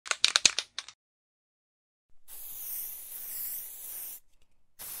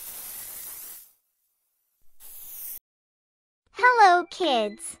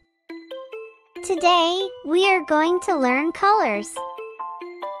kids! Today, we are going to learn colors.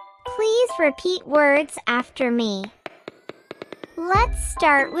 Please repeat words after me. Let's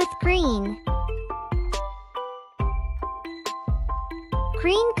start with green.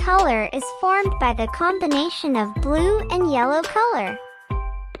 Green color is formed by the combination of blue and yellow color.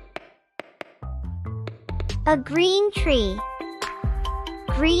 A green tree.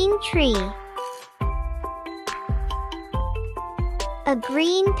 Green tree. A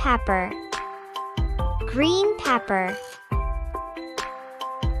green pepper. Green pepper.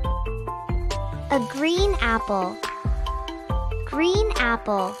 A green apple. Green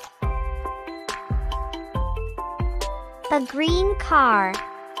apple. A green car.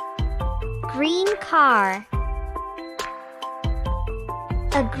 Green car.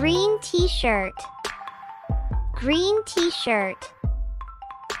 A green t-shirt. Green t-shirt.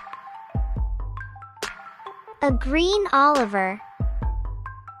 A green Oliver.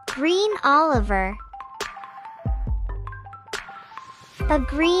 Green Oliver. A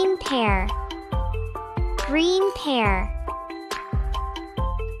green pear. Green pear.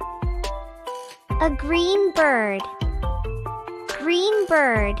 A green bird. Green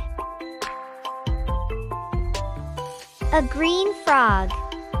bird. A green frog.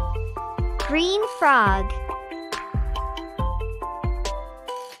 Green frog.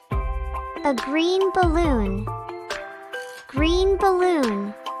 A green balloon. Green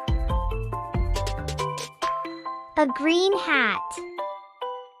balloon. A green hat.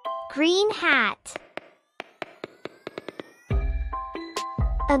 Green hat.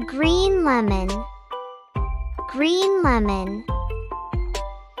 A green lemon. Green lemon.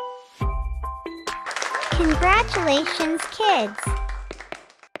 Congratulations, kids!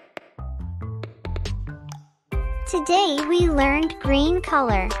 Today we learned green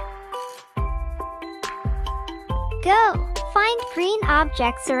color. Go! Find green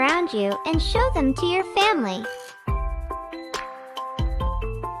objects around you and show them to your family.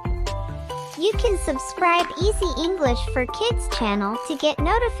 You can subscribe Easy English for Kids channel to get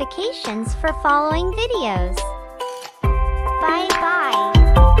notifications for following videos.